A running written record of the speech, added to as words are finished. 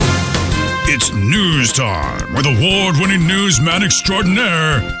It's news time with award-winning newsman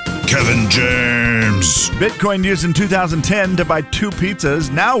extraordinaire, Kevin James. Bitcoin used in 2010 to buy 2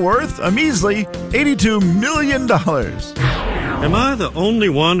 pizzas, now worth a measly $82 million. Am I the only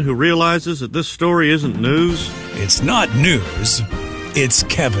one who realizes that this story isn't news? It's not news. It's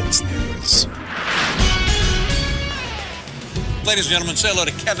Kevin's news. Ladies and gentlemen, say hello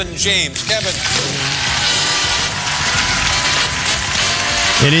to Kevin James. Kevin.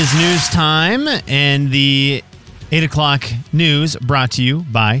 It is news time, and the 8 o'clock news brought to you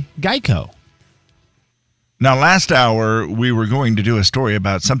by Geico. Now, last hour, we were going to do a story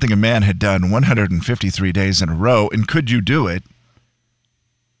about something a man had done 153 days in a row, and could you do it?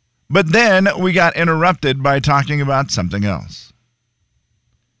 But then we got interrupted by talking about something else.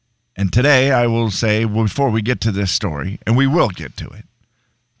 And today, I will say, before we get to this story, and we will get to it,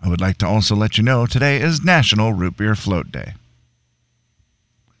 I would like to also let you know today is National Root Beer Float Day.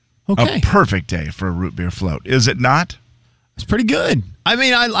 Okay. A perfect day for a root beer float, is it not? It's pretty good. I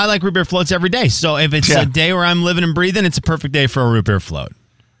mean, I like root beer floats every day. So if it's a day where I'm living and breathing, it's a perfect day for a root beer float.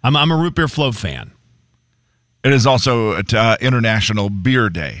 I'm a root beer float fan. It is also International Beer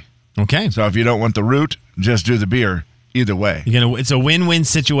Day. Okay. So if you don't want the root, just do the beer. Either way. It's a win-win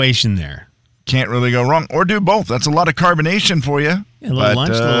situation there. Can't really go wrong. Or do both. That's a lot of carbonation for you. Yeah, a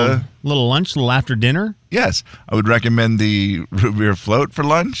little lunch, little after dinner. Yes. I would recommend the root beer float for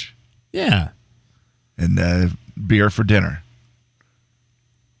lunch. Yeah. And beer for dinner.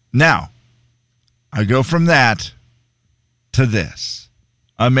 Now, I go from that to this.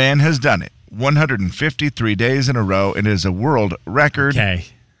 A man has done it 153 days in a row. It is a world record. Okay.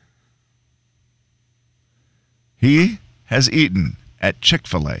 He has eaten at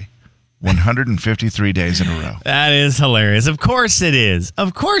Chick-fil-A 153 days in a row. That is hilarious. Of course it is.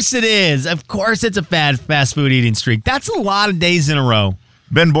 Of course it is. Of course it's a fast food eating streak. That's a lot of days in a row.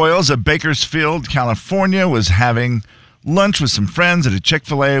 Ben Boyles of Bakersfield, California, was having lunch with some friends at a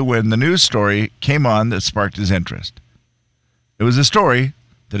Chick-fil-A when the news story came on that sparked his interest. It was a story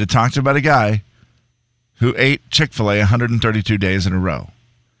that had talked about a guy who ate Chick-fil-A 132 days in a row,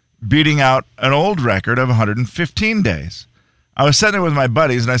 beating out an old record of 115 days. I was sitting there with my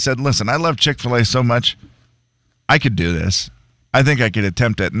buddies, and I said, listen, I love Chick-fil-A so much, I could do this. I think I could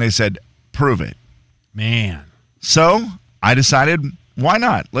attempt it. And they said, prove it. Man. So I decided, why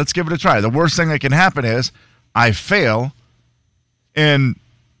not? Let's give it a try. The worst thing that can happen is I fail, and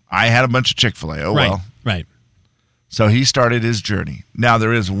I had a bunch of Chick-fil-A. Oh, well. Right. So he started his journey. Now,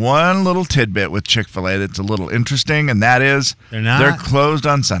 there is one little tidbit with Chick-fil-A that's a little interesting, and that is they're closed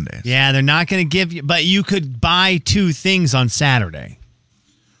on Sundays. Yeah, they're not going to give you, but you could buy 2 things on Saturday.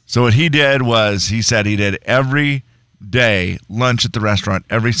 So what he did was he said he did every day lunch at the restaurant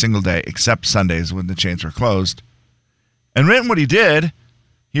every single day except Sundays when the chains were closed. And then what he did,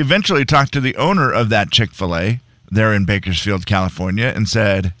 he eventually talked to the owner of that Chick-fil-A there in Bakersfield, California, and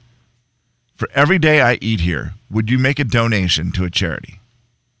said, for every day I eat here, would you make a donation to a charity?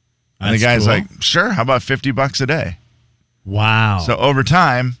 And the guy's like, sure, how about $50 a day? Wow. So over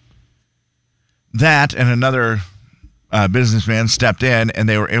time, that and another businessman stepped in, and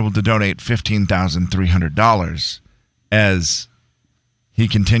they were able to donate $15,300 as he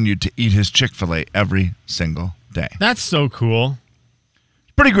continued to eat his Chick-fil-A every single day. That's so cool.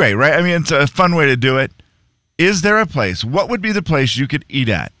 Pretty great, right? I mean, it's a fun way to do it. Is there a place? What would be the place you could eat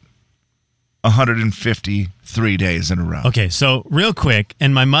at 153 days in a row? Okay, so real quick,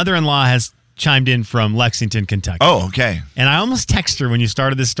 and my mother-in-law has chimed in from Lexington, Kentucky. Oh, okay. And I almost texted her when you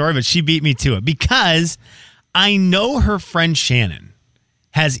started this story, but she beat me to it because I know her friend Shannon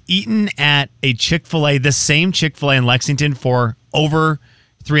has eaten at a Chick-fil-A, the same Chick-fil-A in Lexington, for over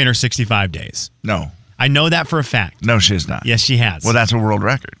 365 days. No. I know that for a fact. No, she's not. Yes, she has. Well, that's a world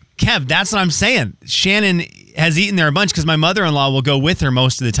record. Kev, that's what I'm saying. Shannon has eaten there a bunch because my mother-in-law will go with her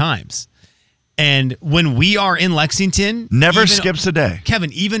most of the times. And when we are in Lexington... Never skips a day.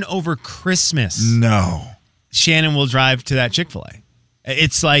 Kevin, even over Christmas... No. Shannon will drive to that Chick-fil-A.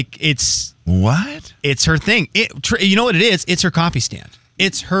 It's like, it's... What? It's her thing. You know what it is? It's her coffee stand.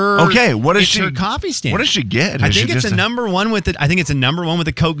 It's her... Okay, what is it's her coffee stand. What does she get? I think it's a number one with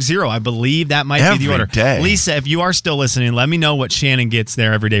the Coke Zero. I believe that might be the order. Day. Lisa, if you are still listening, let me know what Shannon gets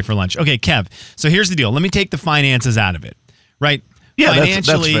there every day for lunch. Okay, Kev, so here's the deal. Let me take the finances out of it, right? Yeah, that's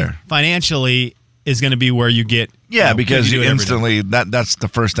fair. Financially is going to be where you get... Yeah, because you instantly, that's the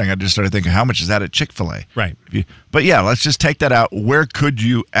first thing I just started thinking, how much is that at Chick-fil-A? Right. But yeah, let's just take that out. Where could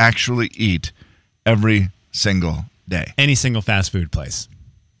you actually eat every single day? Any single fast food place.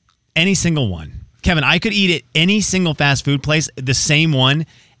 Any single one. Kevin, I could eat at any single fast food place, the same one,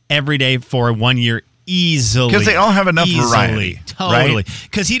 every day for 1 year easily. Because they all have enough variety. Totally.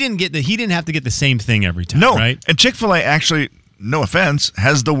 Because he didn't have to get the same thing every time. No, right? And Chick-fil-A actually, no offense,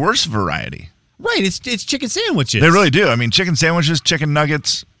 has the worst variety. Right. It's chicken sandwiches. They really do. I mean, chicken sandwiches, chicken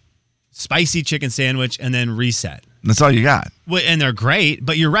nuggets. Spicy chicken sandwich and then reset. That's all you got. Well, and they're great,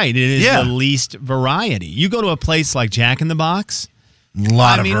 but you're right. It is the least variety. You go to a place like Jack in the Box. A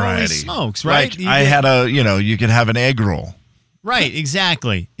lot of holy variety. Smokes, right? Like, I had you could have an egg roll. Right,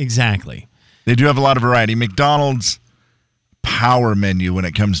 exactly. They do have a lot of variety. McDonald's power menu when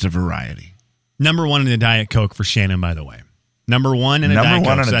it comes to variety. Number one in a Diet Coke for Shannon, by the way. Number one in a Diet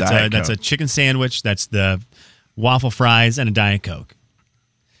Coke. So that's a chicken sandwich. That's the waffle fries and a Diet Coke.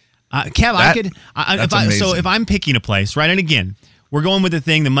 Kev, if I'm picking a place, right? And again, we're going with the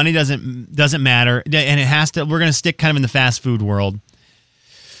thing. The money doesn't matter, and it has to. We're going to stick kind of in the fast food world.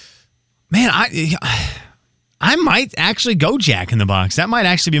 Man, I might actually go Jack in the Box. That might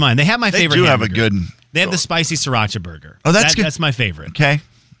actually be mine. They have my favorite. They do have hamburger. a good. They have the spicy sriracha burger. Oh, that's good. That's my favorite. Okay.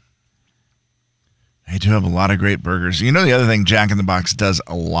 They do have a lot of great burgers. You know the other thing Jack in the Box does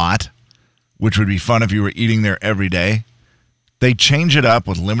a lot, which would be fun if you were eating there every day. They change it up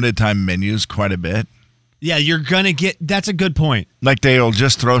with limited time menus quite a bit. Yeah, you're going to get – that's a good point. Like they'll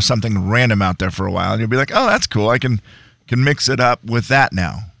just throw something random out there for a while, and you'll be like, oh, that's cool. I can mix it up with that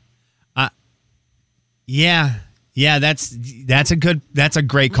now. Yeah, that's a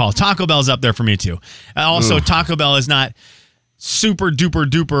great call. Taco Bell's up there for me too. Also, Taco Bell is not super duper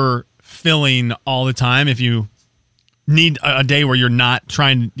duper filling all the time. If you need a day where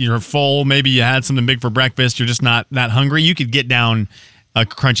you're full, maybe you had something big for breakfast, you're just not that hungry, you could get down a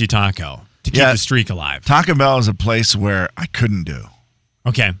crunchy taco to keep the streak alive. Taco Bell is a place where I couldn't do.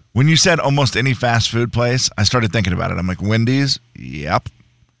 Okay. When you said almost any fast food place, I started thinking about it. I'm like, Wendy's? Yep.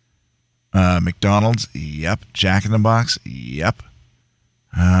 McDonald's? Yep. Jack in the Box? Yep.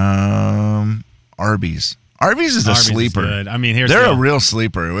 Arby's. Arby's is a sleeper. Is good. I mean, they're a real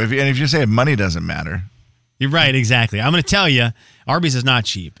sleeper. If you say money doesn't matter. You're right, exactly. I'm going to tell you, Arby's is not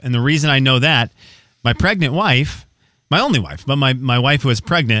cheap. And the reason I know that, my pregnant wife, my only wife, but my wife who is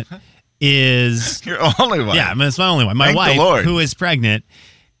pregnant is... Your only wife? Yeah, I mean, it's my only wife. My wife, who is pregnant,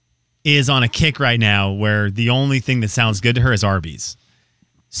 is on a kick right now where the only thing that sounds good to her is Arby's.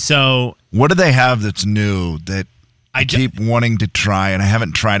 So... What do they have that's new that I keep wanting to try, and I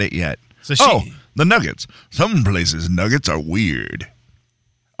haven't tried it yet? The nuggets. Some places nuggets are weird.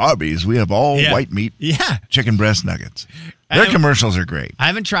 Arby's, we have all white meat chicken breast nuggets. Their commercials are great. I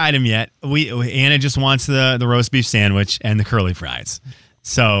haven't tried them yet. Anna just wants the roast beef sandwich and the curly fries.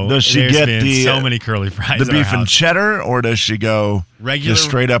 So does she get so many curly fries? The beef and cheddar, or does she go regular, just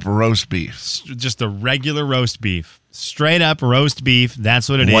straight up roast beef? Just the regular roast beef. Straight up roast beef. That's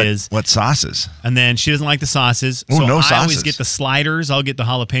what it is. What sauces? And then she doesn't like the sauces. Oh, so no sauces. I always get the sliders. I'll get the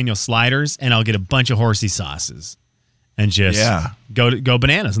jalapeno sliders, and I'll get a bunch of horsey sauces. And just go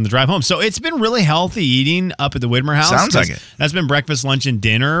bananas on the drive home. So it's been really healthy eating up at the Widmer house. Sounds like it. That's been breakfast, lunch, and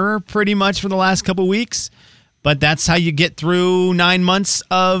dinner pretty much for the last couple weeks. But that's how you get through 9 months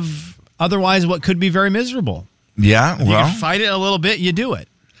of otherwise what could be very miserable. Yeah, If you can fight it a little bit, you do it.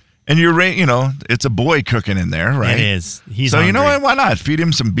 And it's a boy cooking in there, right? It is. He's so hungry. You know what? Why not? Feed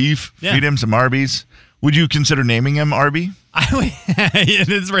him some beef. Yeah. Feed him some Arby's. Would you consider naming him Arby? At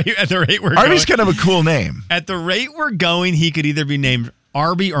the rate we're Arby's going, kind of a cool name. At the rate we're going, he could either be named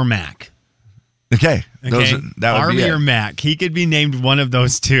Arby or Mac. Okay. That would Arby be or Mac. He could be named one of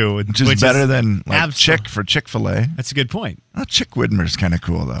those two. Which is better than Chick for Chick-fil-A. That's a good point. Oh, Chick Widmer's kind of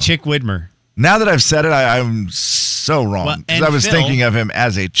cool, though. Chick Widmer. Now that I've said it, I'm so wrong. Because I was thinking of him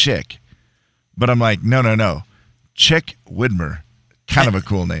as a chick. But I'm like, no. Chick Widmer. Kind of a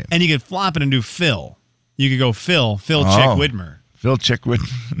cool name. And you could flop it and do Phil. You could go Phil Chick Widmer. Phil Chick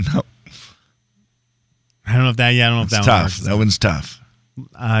Widmer. No. I don't know if that tough. works. That one's tough.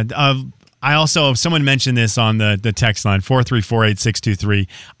 I also, someone mentioned this on the text line, 4348623.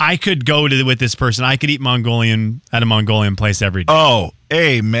 I could go with this person. I could eat Mongolian at a Mongolian place every day. Oh,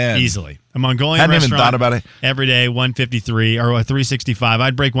 amen. Easily. A Mongolian hadn't restaurant. Even thought about it. Every day, 153 or 365.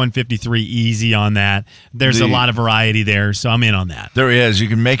 I'd break 153 easy on that. There's a lot of variety there, so I'm in on that. There is. You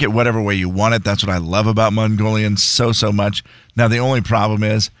can make it whatever way you want it. That's what I love about Mongolian so much. Now, the only problem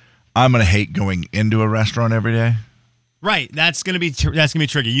is I'm going to hate going into a restaurant every day. Right. That's going to be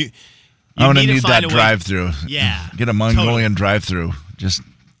tricky. I'm going to need that drive-through. Yeah. Get a Mongolian drive-through. Just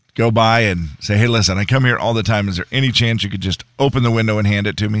go by and say, hey, listen, I come here all the time. Is there any chance you could just open the window and hand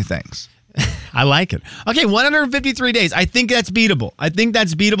it to me? Thanks. I like it. Okay, 153 days. I think that's beatable.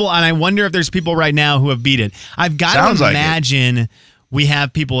 And I wonder if there's people right now who have beat it. I've got to imagine we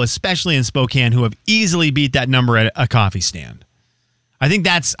have people, especially in Spokane, who have easily beat that number at a coffee stand. I think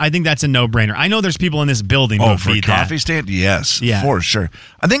that's a no-brainer. I know there's people in this building who for feed coffee that. stand? Yes, Yeah. for sure.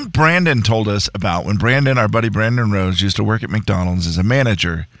 I think Brandon told us about when our buddy Brandon Rose, used to work at McDonald's as a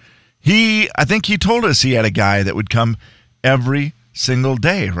manager. I think he told us he had a guy that would come every single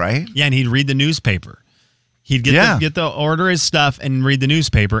day, right? Yeah, and he'd read the newspaper. He'd get the order his stuff and read the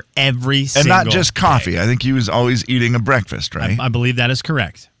newspaper every single day. And not just coffee. I think he was always eating a breakfast, right? I believe that is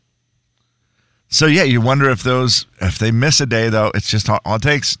correct. So, yeah, you wonder if they miss a day, though, it's just all it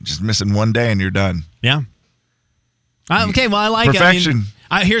takes, just missing one day and you're done. Yeah. Okay, well, I like Perfection. it.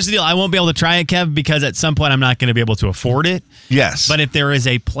 I mean, here's the deal. I won't be able to try it, Kev, because at some point I'm not going to be able to afford it. Yes. But if there is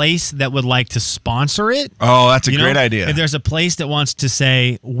a place that would like to sponsor it. Oh, that's a great idea. If there's a place that wants to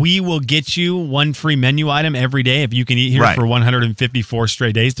say, we will get you one free menu item every day if you can eat here for 154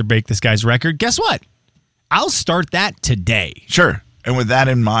 straight days to break this guy's record, guess what? I'll start that today. Sure. And with that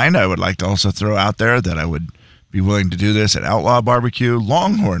in mind, I would like to also throw out there that I would be willing to do this at Outlaw Barbecue,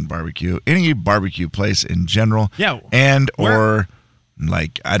 Longhorn Barbecue, any barbecue place in general. Yeah. Or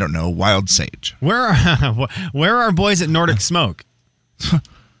like, I don't know, Wild Sage. Where are our boys at Nordic Smoke?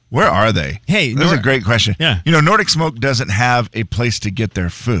 Where are they? Hey, that's a great question. Yeah. Nordic Smoke doesn't have a place to get their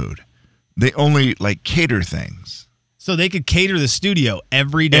food. They only cater things. So they could cater the studio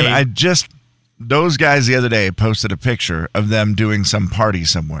every day. And those guys the other day posted a picture of them doing some party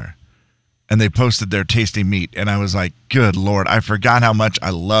somewhere. And they posted their tasty meat. And I was like, good Lord, I forgot how much I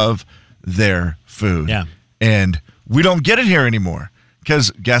love their food. Yeah. And we don't get it here anymore.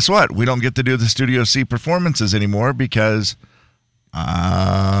 Because guess what? We don't get to do the Studio C performances anymore because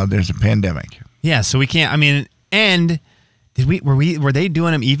there's a pandemic. Yeah, so we can't. I mean, and were they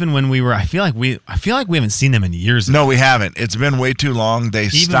doing them even when we were? I feel like we haven't seen them in years. No, we haven't. It's been way too long. They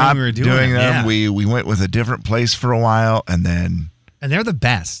stopped doing them. Yeah. We went with a different place for a while, and they're the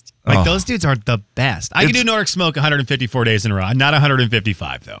best. Those dudes are the best. I could do Nordic Smoke 154 days in a row. Not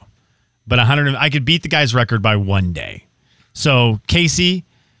 155 though, but 100. I could beat the guy's record by one day. So Casey,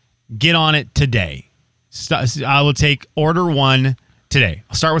 get on it today. I will take order one today.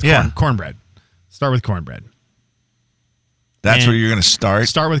 I'll start with cornbread. Start with cornbread. That's where you're going to start?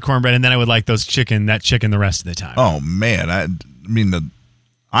 Start with cornbread, and then I would like that chicken the rest of the time. Oh, man.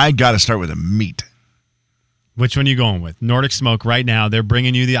 I got to start with a meat. Which one are you going with? Nordic Smoke right now. They're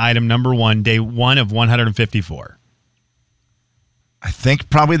bringing you the item number one, day one of 154. I think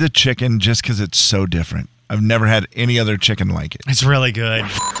probably the chicken just because it's so different. I've never had any other chicken like it. It's really good.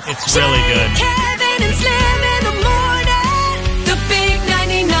 It's really good. Kevin and Slim in the morning. The big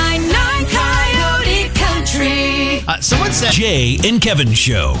 99.9 Coyote Country. Someone said Jay and Kevin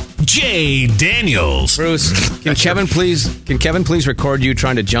Show. Jay Daniels. Bruce, can Kevin please record you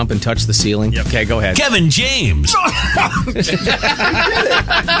trying to jump and touch the ceiling? Yep. Okay, go ahead. Kevin James.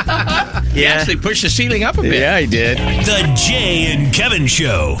 He actually pushed the ceiling up a bit. Yeah, he did. The Jay and Kevin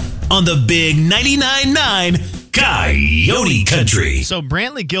Show on the big 99.9 Coyote Country. So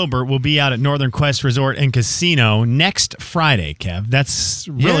Brantley Gilbert will be out at Northern Quest Resort and Casino next Friday, Kev. That's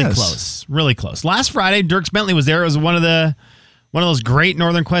really close. Really close. Last Friday, Dierks Bentley was there. It was one of those great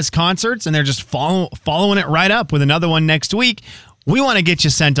Northern Quest concerts, and they're just following it right up with another one next week. We want to get you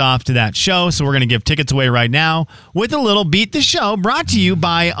sent off to that show, so we're going to give tickets away right now with a little Beat the Show brought to you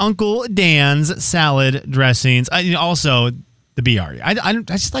by Uncle Dan's Salad Dressings. Also, the BRE. I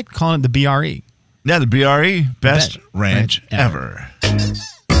just like calling it the BRE. Yeah, the BRE, best ranch ever.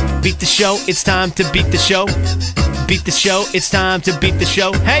 Beat the show, it's time to beat the show. Beat the show, it's time to beat the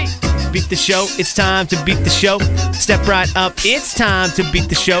show. Hey! Beat the show, it's time to beat the show. Step right up, it's time to beat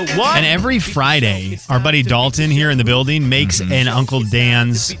the show. What? And every Friday, our buddy Dalton here in the building makes an Uncle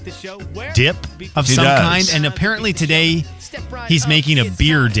Dan's dip of some kind. And apparently today, he's making a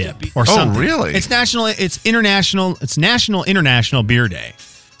beer dip or something. Oh, really? It's National International Beer Day.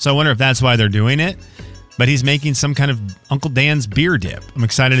 So I wonder if that's why they're doing it. But he's making some kind of Uncle Dan's beer dip. I'm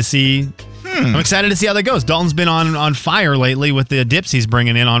excited to see. I'm excited to see how that goes. Dalton's been on fire lately with the dips he's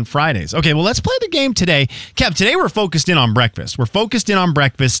bringing in on Fridays. Okay, well, let's play the game today. Kev, today we're focused in on breakfast. We're focused in on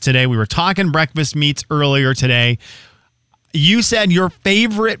breakfast today. We were talking breakfast meats earlier today. You said your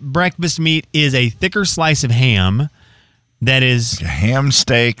favorite breakfast meat is a thicker slice of ham that is... Like a ham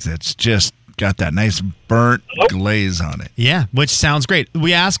steak that's just got that nice burnt glaze on it. Yeah, which sounds great.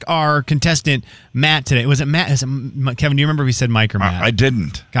 We asked our contestant, Matt, today. Was it Matt? Kevin, do you remember if he said Mike or Matt? I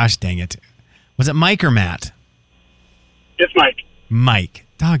didn't. Gosh dang it. Was it Mike or Matt? It's Mike. Mike.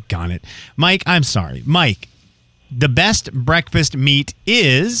 Doggone it. Mike, I'm sorry. Mike, the best breakfast meat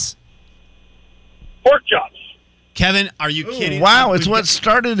is... Pork chops. Kevin, are you kidding? Wow, it's what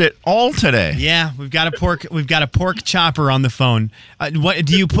started it all today. Yeah, we've got a pork chopper on the phone. What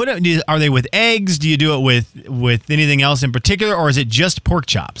do you put it? Are they with eggs? Do you do it with anything else in particular, or is it just pork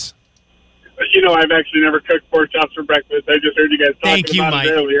chops? I've actually never cooked pork chops for breakfast. I just heard you guys talking about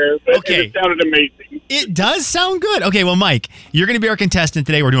it earlier. Okay. It sounded amazing. It does sound good. Okay, well, Mike, you're going to be our contestant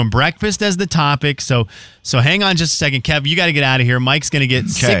today. We're doing breakfast as the topic. So hang on just a second. Kev, you got to get out of here. Mike's going to get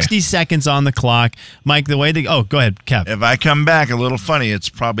 60 seconds on the clock. Mike, go ahead, Kev. If I come back a little funny, it's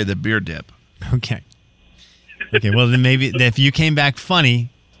probably the beer dip. Okay, well, then maybe if you came back funny,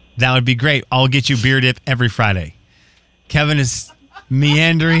 that would be great. I'll get you beer dip every Friday. Kevin is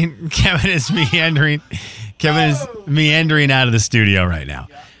meandering. Kevin is meandering out of the studio right now.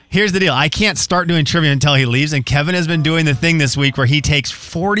 Here's the deal. I can't start doing trivia until he leaves, and Kevin has been doing the thing this week where he takes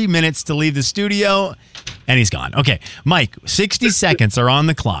 40 minutes to leave the studio, and he's gone. Okay, Mike, 60 seconds are on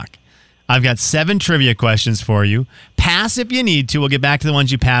the clock. I've got 7 trivia questions for you. Pass if you need to. We'll get back to the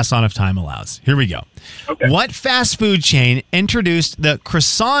ones you pass on if time allows. Here we go. Okay. What fast food chain introduced the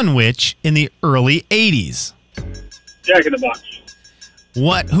croissant in the early 80s? Jack in the Box.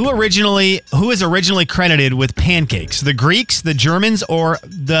 Who is originally credited with pancakes? The Greeks, the Germans, or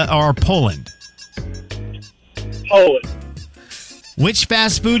Poland? Poland. Which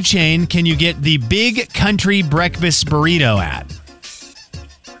fast food chain can you get the Big Country Breakfast Burrito at?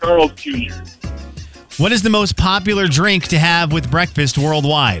 Carl's Jr. What is the most popular drink to have with breakfast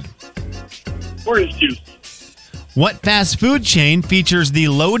worldwide? Orange juice. What fast food chain features the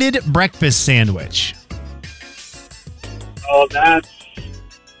loaded breakfast sandwich? Oh, that's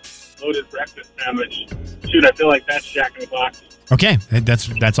loaded breakfast sandwich. Shoot, I feel like that's Jack in the Box. Okay,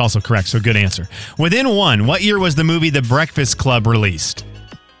 that's also correct, so good answer. Within one, what year was the movie The Breakfast Club released?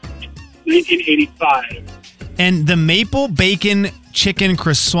 1985. And the maple bacon chicken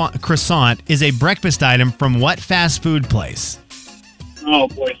croissant is a breakfast item from what fast food place? Oh,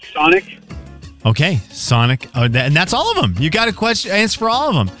 boy. Sonic? Okay, Sonic. Oh, and that's all of them. You got a answer for all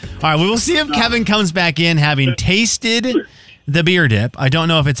of them. All right, we will see if Kevin comes back in having tasted the beer dip. I don't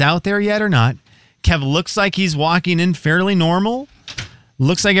know if it's out there yet or not. Kev looks like he's walking in fairly normal.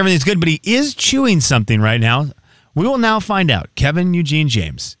 Looks like everything's good, but he is chewing something right now. We will now find out. Kevin Eugene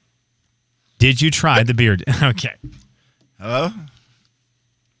James, did you try the beer dip? Okay. Hello?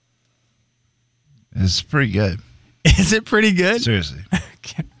 It's pretty good. Is it pretty good? Seriously.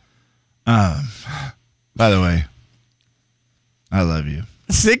 Okay. By the way, I love you.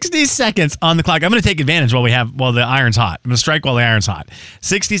 60 seconds on the clock. I'm going to take advantage while the iron's hot. I'm going to strike while the iron's hot.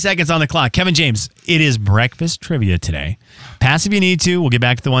 60 seconds on the clock. Kevin James, it is breakfast trivia today. Pass if you need to. We'll get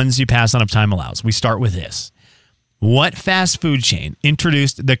back to the ones you pass on if time allows. We start with this. What fast food chain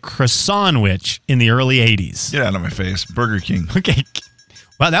introduced the croissant in the early 80s? Get out of my face. Burger King. Okay.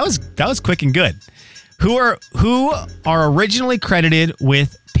 Wow, that was quick and good. Who are originally credited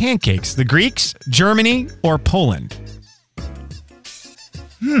with pancakes? The Greeks, Germany, or Poland?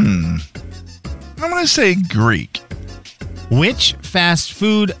 I'm going to say Greek. Which fast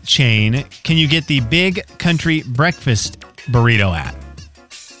food chain can you get the Big Country Breakfast Burrito at?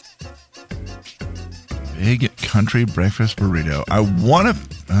 Big Country Breakfast Burrito. I want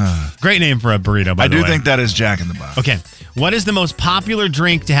to... Great name for a burrito, by the way. I do think that is Jack in the Box. Okay. What is the most popular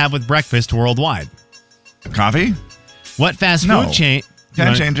drink to have with breakfast worldwide? Coffee? What fast food chain... Can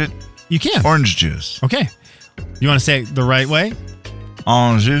I change it? You can. Orange juice. Okay. You want to say it the right way?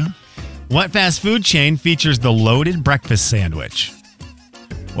 Orange juice. What fast food chain features the loaded breakfast sandwich?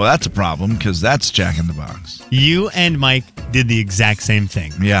 Well, that's a problem because that's Jack in the Box. You and Mike did the exact same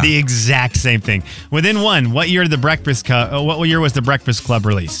thing. Yeah. The exact same thing. Within one, what year was the Breakfast Club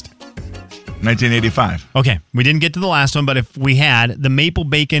released? 1985. Okay. We didn't get to the last one, but if we had the maple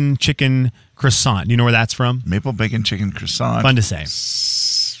bacon chicken croissant. Do you know where that's from? Maple bacon chicken croissant. Fun to say.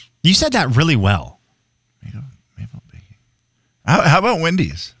 You said that really well. Maple bacon. How about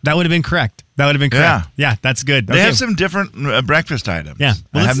Wendy's? That would have been correct. Yeah, that's good. They have some different breakfast items. Yeah.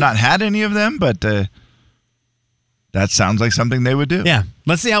 Well, I have not had any of them, but that sounds like something they would do. Yeah.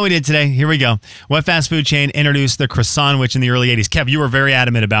 Let's see how we did today. Here we go. What fast food chain introduced the croissant in the early 80s? Kev, you were very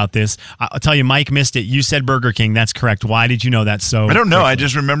adamant about this. I'll tell you, Mike missed it. You said Burger King. That's correct. Why did you know that so I don't know. quickly? I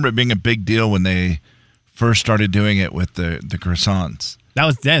just remember it being a big deal when they first started doing it with the croissants.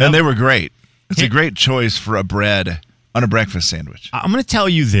 And they were great. It's a great choice for a bread on a breakfast sandwich. I'm going to tell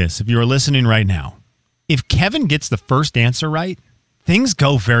you this, if you're listening right now. If Kevin gets the first answer right, things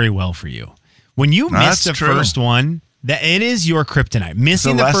go very well for you. When you miss the first one, it is your kryptonite.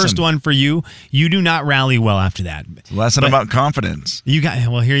 Missing the first one for you, you do not rally well after that. It's a lesson about confidence.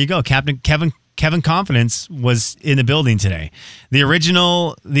 Here you go. Kevin Kevin Confidence was in the building today. The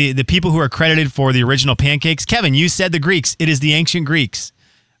original, the people who are credited for the original pancakes. Kevin, you said the Greeks. It is the ancient Greeks.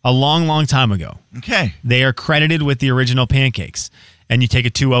 A long, long time ago. Okay. They are credited with the original pancakes. And you take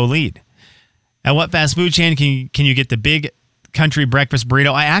a 2-0 lead. At what fast food chain can you get the big country breakfast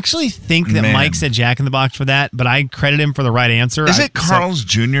burrito? I actually think that Mike said Jack in the Box for that, but I credit him for the right answer. Is it Carl's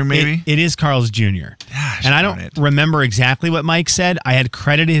Jr. maybe? It is Carl's Jr. Gosh, and I don't remember exactly what Mike said. I had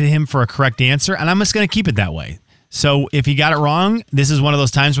credited him for a correct answer, and I'm just going to keep it that way. So if he got it wrong, this is one of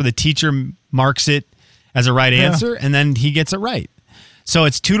those times where the teacher marks it as a right answer, and then he gets it right. So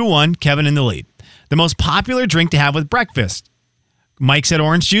it's 2-1, Kevin in the lead. The most popular drink to have with breakfast. Mike said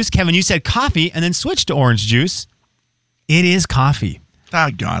orange juice. Kevin, you said coffee and then switched to orange juice. It is coffee.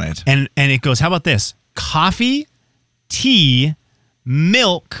 Doggone it. And it goes, how about this? Coffee, tea,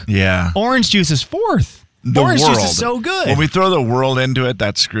 milk. Yeah. Orange juice is fourth. Orange juice is so good. When we throw the world into it,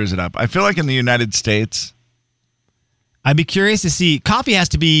 that screws it up. I feel like in the United States, I'd be curious to see. Coffee has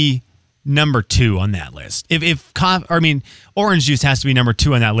to be number 2 on that list. If orange juice has to be number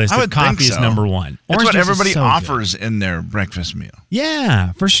 2 on that list. I if would coffee think so. is number 1. That's Orange what juice is everybody so offers in their breakfast meal.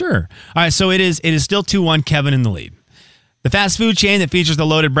 Yeah, for sure. All right, so it is still 2-1, Kevin in the lead. The fast food chain that features the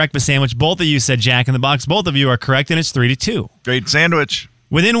loaded breakfast sandwich, both of you said Jack in the Box. Both of you are correct, and it's 3-2. Great sandwich.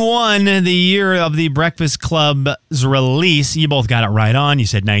 Within the year of the Breakfast Club's release, you both got it right on. You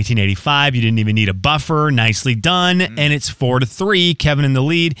said 1985. You didn't even need a buffer. Nicely done. And it's 4-3. Kevin in the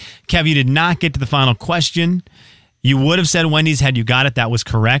lead. Kev, you did not get to the final question. You would have said Wendy's had you got it. That was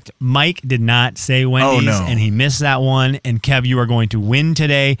correct. Mike did not say Wendy's, and he missed that one. And Kev, you are going to win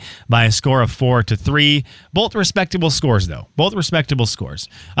today by a score of 4-3. Both respectable scores, though. Both respectable scores.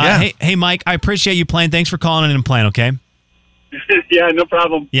 Hey, Mike, I appreciate you playing. Thanks for calling in and playing, okay? Yeah, no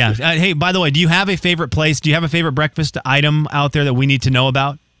problem. Yeah. Hey, by the way, do you have a favorite place? Do you have a favorite breakfast item out there that we need to know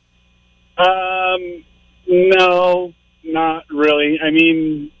about? No, not really. I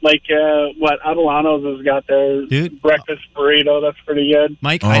mean, like what Adelano's has got their breakfast burrito. That's pretty good.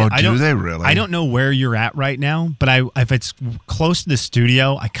 Mike, do they really? I don't know where you're at right now, but if it's close to the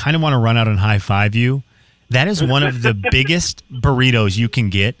studio, I kind of want to run out and high five you. That is one of the biggest burritos you can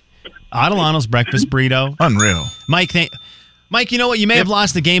get. Adelano's breakfast burrito. Unreal. Mike, you know what? You may have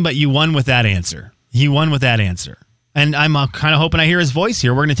lost the game, but you won with that answer. He won with that answer. And I'm kind of hoping I hear his voice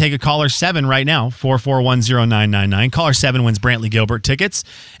here. We're going to take a caller 7 right now, 4410999. Caller 7 wins Brantley Gilbert tickets.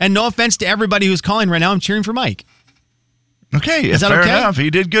 And no offense to everybody who's calling right now, I'm cheering for Mike. Okay, is that fair okay? enough. He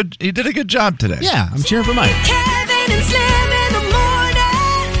did good. He did a good job today. Yeah, I'm cheering for Mike. Kevin and Slim in the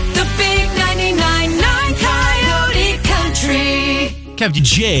morning. The big 99.9 Coyote Country.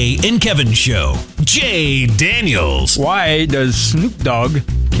 Jay and Kevin Show. Jay Daniels. Why does Snoop Dogg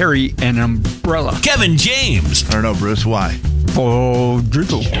carry an umbrella? Kevin James. I don't know, Bruce. Why? For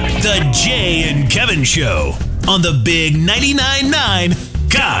drizzle. The Jay and Kevin Show on the big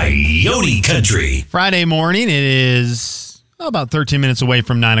 99.9 Coyote Country. Friday morning, it is about 13 minutes away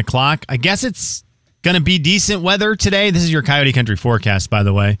from 9 o'clock. I guess it's going to be decent weather today. This is your Coyote Country forecast, by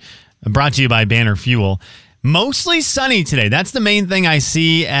the way. Brought to you by Banner Fuel. Mostly sunny today. That's the main thing I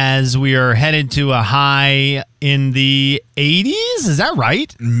see as we are headed to a high in the 80s. Is that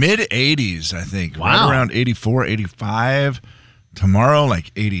right? Mid-80s, I think. Wow. Right around 84, 85. Tomorrow,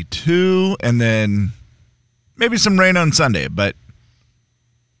 like 82. And then maybe some rain on Sunday. But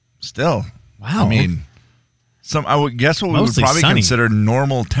still. Wow. I mean, I would guess what we would probably consider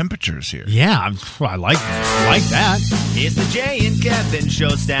normal temperatures here. Yeah, I like that. It's the Jay and Kevin Show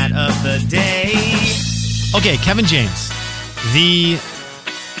stat of the day. Okay, Kevin James. The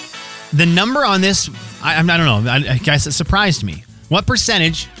number on this, I don't know. I guess it surprised me. What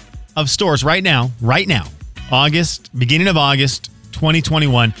percentage of stores right now, beginning of August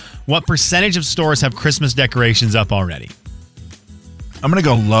 2021, what percentage of stores have Christmas decorations up already? I'm going to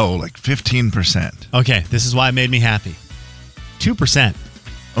go low, like 15%. Okay, this is why it made me happy. 2%.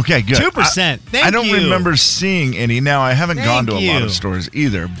 Okay, good. 2%. Thank you. I don't remember seeing any. Now, I haven't gone to a lot of stores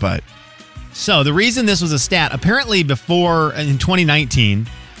either, but... So the reason this was a stat, apparently before, in 2019,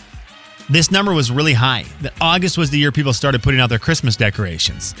 this number was really high. August was the year people started putting out their Christmas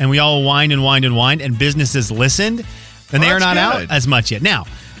decorations. And we all whined, and businesses listened. And they are not out as much yet. Now,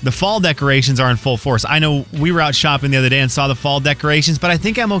 the fall decorations are in full force. I know we were out shopping the other day and saw the fall decorations, but I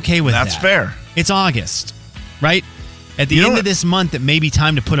think I'm okay with that. That's fair. It's August, right? At the end of this month, it may be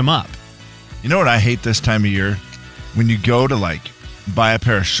time to put them up. You know what I hate this time of year? When you go to, buy a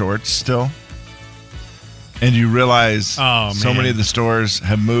pair of shorts still, and you realize so many of the stores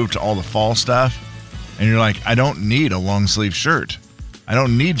have moved to all the fall stuff, and you're like, I don't need a long sleeve shirt. I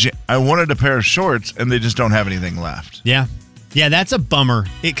wanted a pair of shorts, and they just don't have anything left. Yeah. Yeah, that's a bummer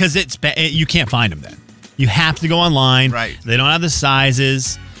because you can't find them then. You have to go online. Right. They don't have the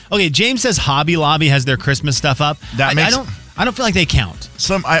sizes. Okay, James says Hobby Lobby has their Christmas stuff up. I don't feel like they count.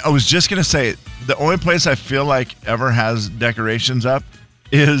 I was just going to say, the only place I feel like ever has decorations up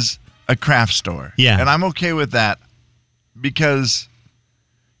is a craft store. Yeah. And I'm okay with that because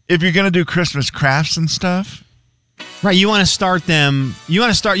if you're going to do Christmas crafts and stuff. Right, you want to start them. You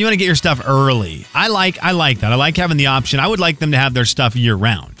want to get your stuff early. I like that. I like having the option. I would like them to have their stuff year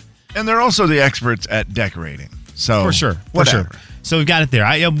round. And they're also the experts at decorating. So for sure. So we've got it there.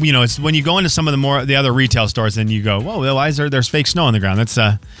 It's when you go into some of the other retail stores and you go, whoa, why is there's fake snow on the ground? That's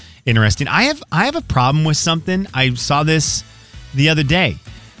interesting. I have a problem with something. I saw this the other day,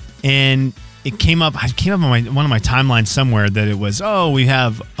 and it came up. I came up on one of my timelines somewhere that it was, we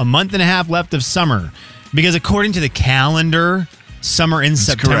have a month and a half left of summer. Because according to the calendar, summer ends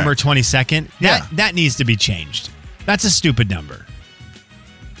September 22nd. That needs to be changed. That's a stupid number.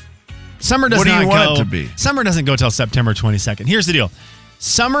 Summer does not go. What do you want it to be? Summer doesn't go till September 22nd. Here's the deal.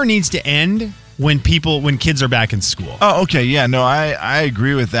 Summer needs to end when kids are back in school. Oh, okay. Yeah, no, I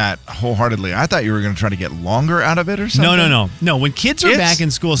agree with that wholeheartedly. I thought you were going to try to get longer out of it or something. No. When kids are back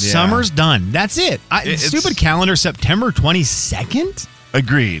in school, summer's done. That's it. Stupid calendar, September 22nd?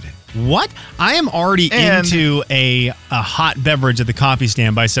 Agreed. What? I am already into a hot beverage at the coffee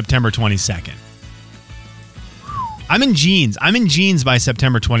stand by September 22nd. I'm in jeans by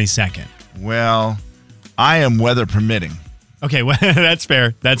September 22nd. Well, I am weather permitting. Okay, well, that's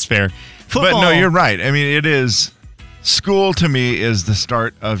fair. Football, but no, you're right. I mean, it is school to me is the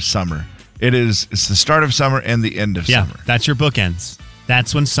start of summer. It's the start of summer and the end of summer. Yeah, that's your bookends.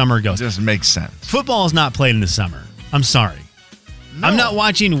 That's when summer goes. It just makes sense. Football is not played in the summer. I'm sorry. No. I'm not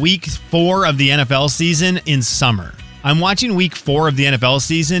watching week 4 of the NFL season in summer. I'm watching week 4 of the NFL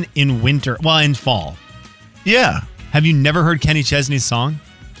season in winter. Well, in fall. Yeah. Have you never heard Kenny Chesney's song?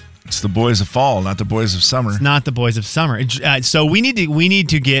 It's the boys of fall, not the boys of summer. It's not the boys of summer. So we need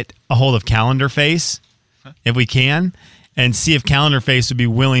to get a hold of Calendar Face, if we can, and see if Calendar Face would be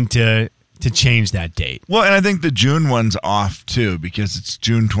willing to change that date. Well, and I think the June one's off too because it's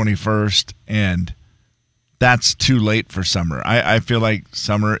June 21st, and that's too late for summer. I feel like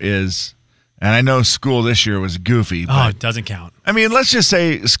summer is, and I know school this year was goofy. But, it doesn't count. I mean, let's just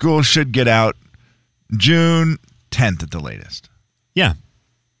say school should get out June 10th at the latest. Yeah.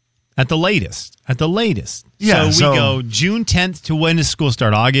 At the latest. Yeah, so we go June 10th to when does school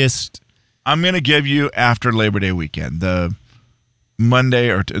start? August? I'm going to give you after Labor Day weekend, the Monday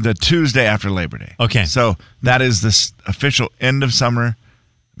or the Tuesday after Labor Day. Okay. So that is the official end of summer,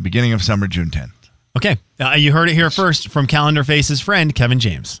 beginning of summer, June 10th. Okay. You heard it here first from Calendar Face's friend, Kevin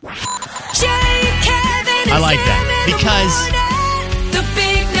James. I like that because the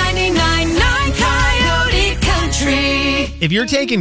big 99.9 Coyote Country. if you're taking